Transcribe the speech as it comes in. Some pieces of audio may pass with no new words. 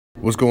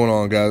What's going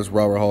on, guys?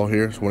 Robert Hall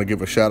here. Just want to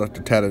give a shout out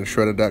to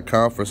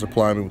tattedandshredded.com for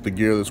supplying me with the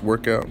gear this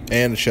workout,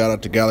 and a shout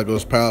out to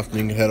Gallagher's Powerlifting.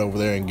 You can head over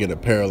there and get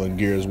apparel and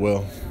gear as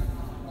well.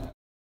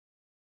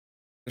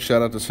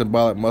 Shout out to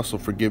Symbolic Muscle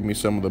for giving me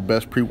some of the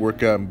best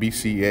pre-workout and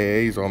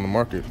BCAAs on the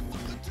market.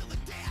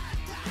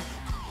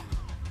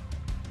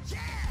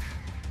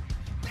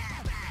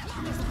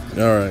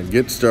 Alright,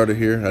 get started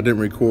here. I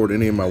didn't record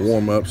any of my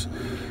warm-ups.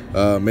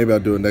 Maybe I'll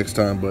do it next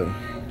time, but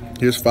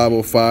here's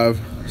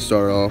 505.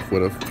 Start off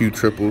with a few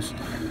triples.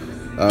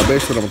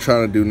 Basically what I'm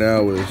trying to do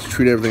now is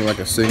treat everything like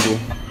a single.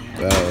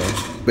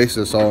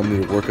 Basically that's all I'm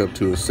going to work up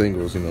to is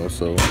singles, you know,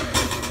 so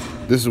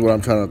this is what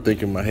I'm trying to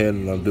think in my head,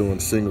 and I'm doing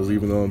singles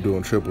even though I'm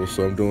doing triples.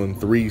 So I'm doing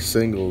 3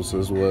 singles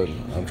is what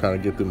I'm trying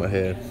to get through my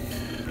head.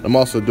 I'm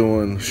also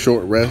doing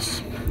short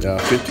rests,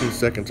 15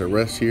 seconds of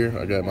rest here.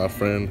 I got my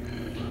friend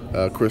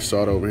Chris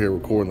Sauter over here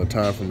recording the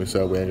time for me, so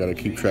that way I got to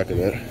keep track of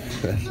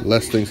that.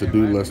 Less things to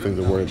do, less things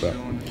to worry about.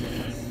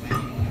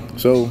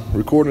 So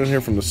recording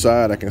here from the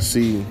side, I can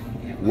see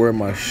where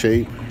my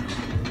shape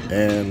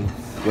and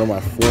where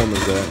my form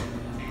is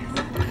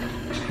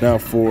at. Now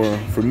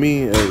for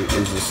me,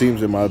 it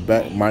seems that my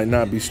back might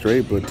not be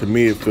straight, but to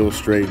me it feels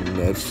straight, and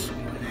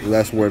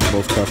that's where it's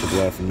most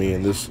comfortable at for me.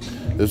 And this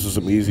is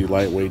some easy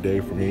lightweight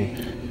day for me.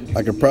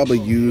 I could probably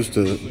use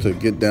to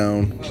get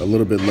down a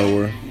little bit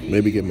lower,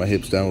 maybe get my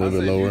hips down a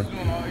little bit lower.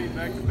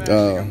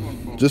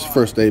 Just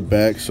first day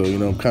back, so you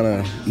know, I'm kind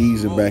of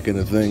easing back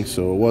into things,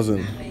 so it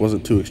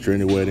wasn't too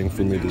extenuating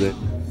for me today.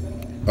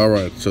 All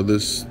right, so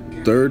this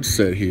third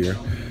set here,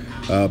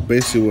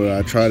 basically what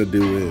I try to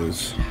do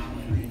is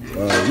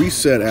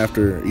reset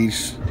after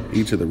each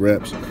of the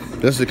reps,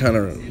 just to kind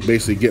of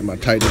basically get my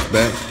tightness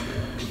back.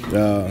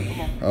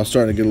 I was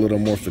starting to get a little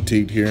more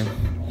fatigued here.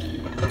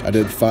 I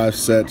did 5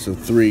 sets of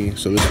 3,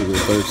 so this was the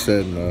third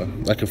set,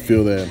 and I could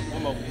feel that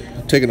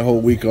taking a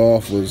whole week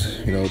off was,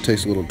 you know, it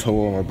takes a little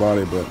toll on my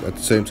body, but at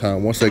the same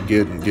time, once I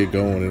get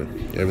going,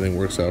 everything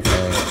works out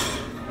fine.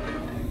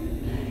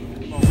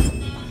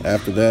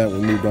 After that, we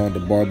moved on to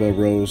barbell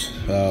rows.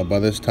 By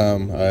this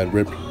time, I had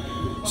ripped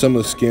some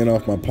of the skin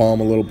off my palm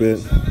a little bit,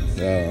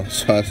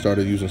 so I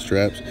started using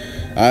straps.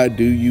 I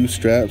do use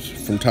straps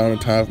from time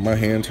to time if my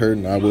hands hurt,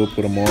 and I will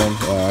put them on.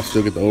 I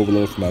still get the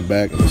overload for my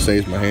back, and it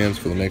saves my hands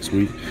for the next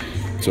week.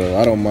 So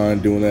I don't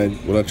mind doing that.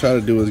 What I try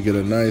to do is get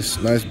a nice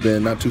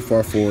bend, not too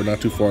far forward,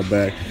 not too far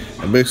back,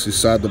 and basically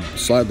slide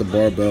the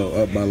barbell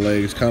up my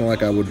legs, kind of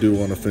like I would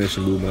do on a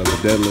finishing movement of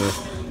a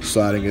deadlift,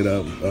 sliding it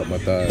up my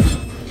thighs.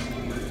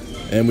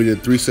 And we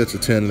did 3 sets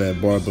of 10 in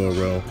that barbell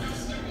row.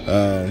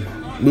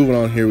 Moving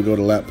on here, we go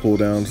to lat pull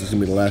downs. This is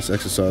gonna be the last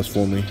exercise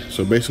for me.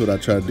 So basically what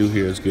I try to do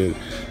here is get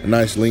a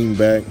nice lean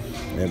back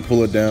and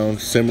pull it down,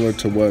 similar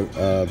to what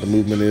the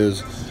movement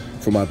is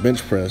for my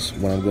bench press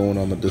when I'm going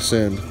on the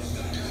descend.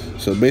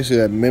 So basically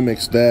that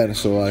mimics that,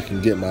 so I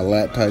can get my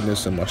lat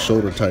tightness and my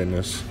shoulder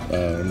tightness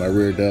in my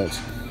rear delts.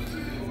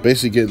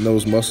 Basically getting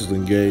those muscles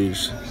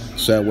engaged,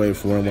 so that way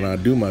for when I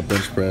do my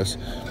bench press,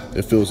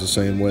 it feels the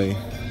same way.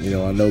 You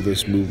know, I know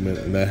this movement,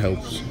 and that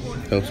helps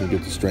me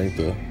get the strength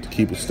to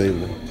keep it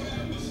stable.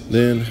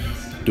 Then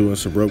doing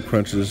some rope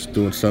crunches,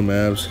 doing some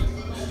abs.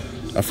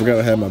 I forgot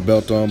I had my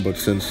belt on, but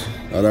since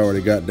I'd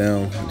already got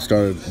down and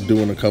started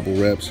doing a couple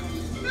reps,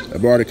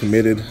 I've already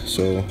committed,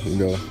 so you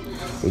know,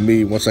 with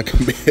me, once I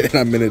commit,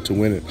 I'm in it to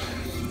win it.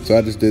 So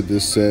I just did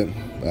this set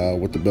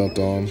with the belt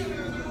on,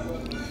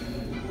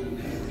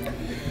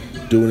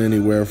 doing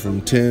anywhere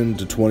from 10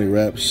 to 20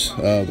 reps,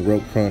 the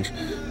rope crunch,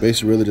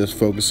 basically really just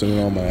focusing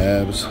on my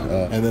abs.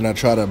 And then I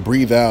try to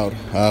breathe out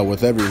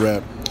with every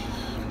rep.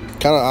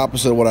 Kind of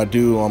opposite of what I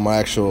do on my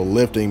actual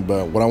lifting,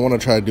 but what I want to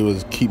try to do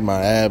is keep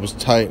my abs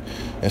tight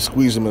and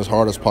squeeze them as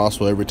hard as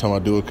possible every time I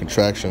do a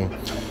contraction.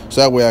 So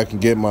that way I can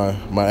get my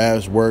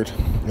abs worked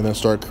and then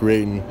start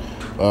creating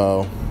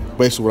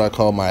basically what I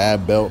call my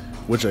ab belt,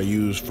 which I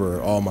use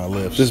for all my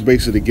lifts. Just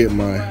basically to get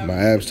my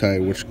abs tight,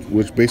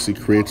 which basically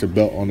creates a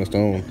belt on its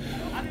own.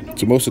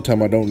 So most of the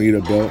time I don't need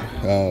a belt,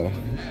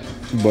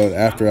 but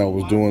after I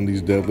was doing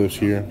these deadlifts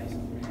here,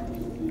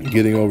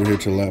 getting over here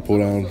to lat pull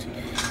downs,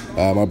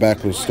 my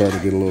back was starting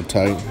to get a little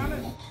tight.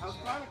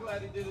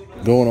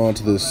 Going on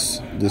to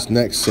this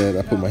next set,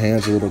 I put my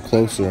hands a little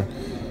closer,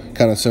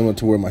 kind of similar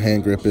to where my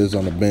hand grip is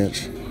on the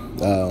bench.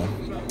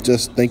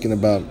 Just thinking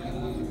about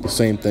the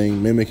same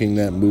thing, mimicking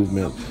that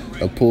movement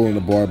of pulling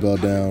the barbell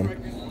down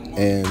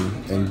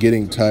and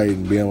getting tight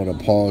and being able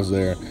to pause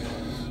there.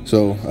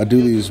 So I do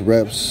these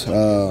reps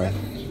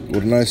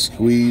with a nice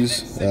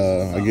squeeze.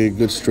 I get a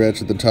good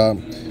stretch at the top,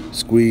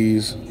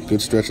 squeeze,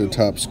 good stretch at the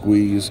top,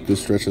 squeeze, good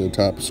stretch at the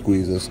top,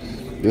 squeeze. It's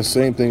the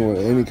same thing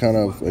with any kind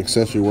of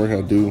accessory work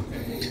I do.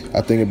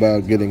 I think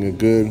about getting a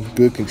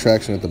good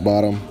contraction at the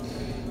bottom.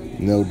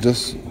 You know,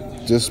 just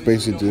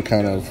basically to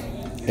kind of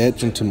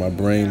etch into my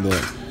brain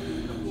that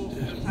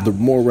the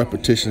more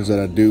repetitions that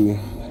I do,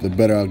 the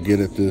better I'll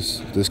get at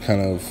this kind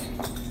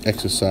of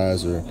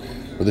exercise or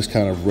this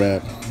kind of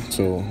rep.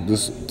 So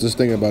just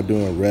thinking about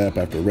doing rep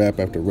after rep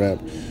after rep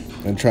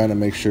and trying to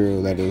make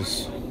sure that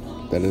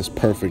is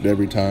perfect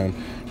every time,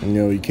 You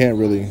know, you can't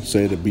really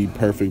say to be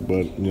perfect,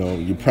 but you know,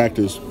 you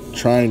practice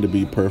trying to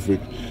be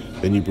perfect,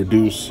 and you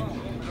produce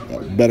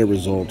better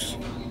results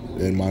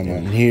in my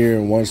mind.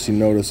 Here, once you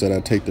notice that I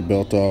take the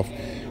belt off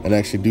and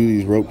actually do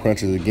these rope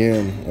crunches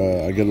again,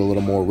 I get a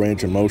little more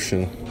range of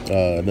motion,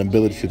 the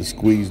ability to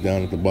squeeze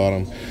down at the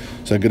bottom.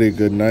 So I get a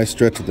good nice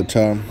stretch at the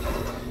top,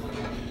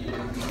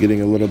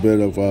 getting a little bit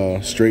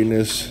of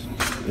straightness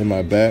in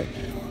my back,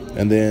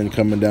 and then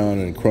coming down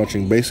and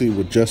crunching basically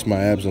with just my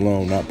abs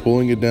alone, not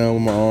pulling it down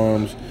with my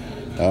arms,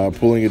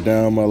 pulling it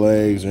down with my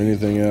legs or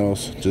anything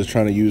else, just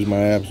trying to use my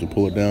abs to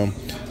pull it down.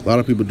 A lot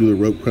of people do the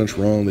rope crunch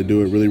wrong. They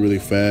do it really, really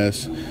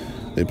fast.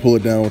 They pull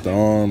it down with the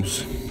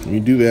arms. When you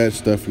do that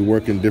stuff, you're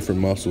working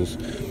different muscles.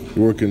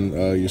 You're working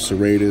your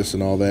serratus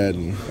and all that,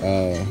 and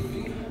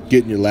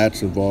getting your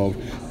lats involved.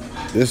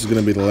 This is going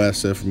to be the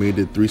last set for me. I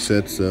did 3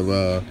 sets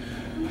of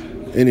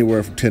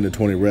anywhere from 10 to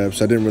 20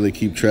 reps. I didn't really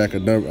keep track. I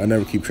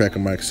never keep track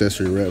of my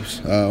accessory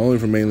reps,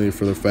 mainly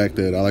for the fact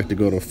that I like to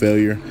go to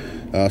failure.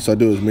 So I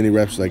do as many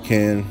reps as I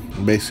can,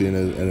 basically in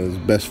as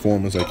best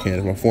form as I can.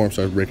 If my form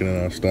starts breaking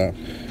down, I'll stop.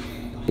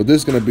 But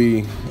this is going to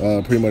be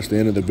pretty much the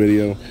end of the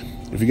video.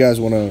 If you guys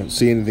want to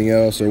see anything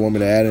else or want me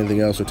to add anything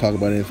else or talk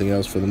about anything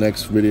else for the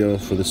next video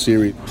for the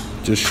series,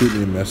 just shoot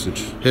me a message.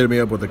 Hit me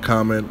up with a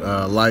comment,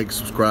 like,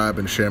 subscribe,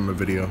 and share my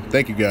video.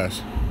 Thank you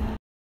guys.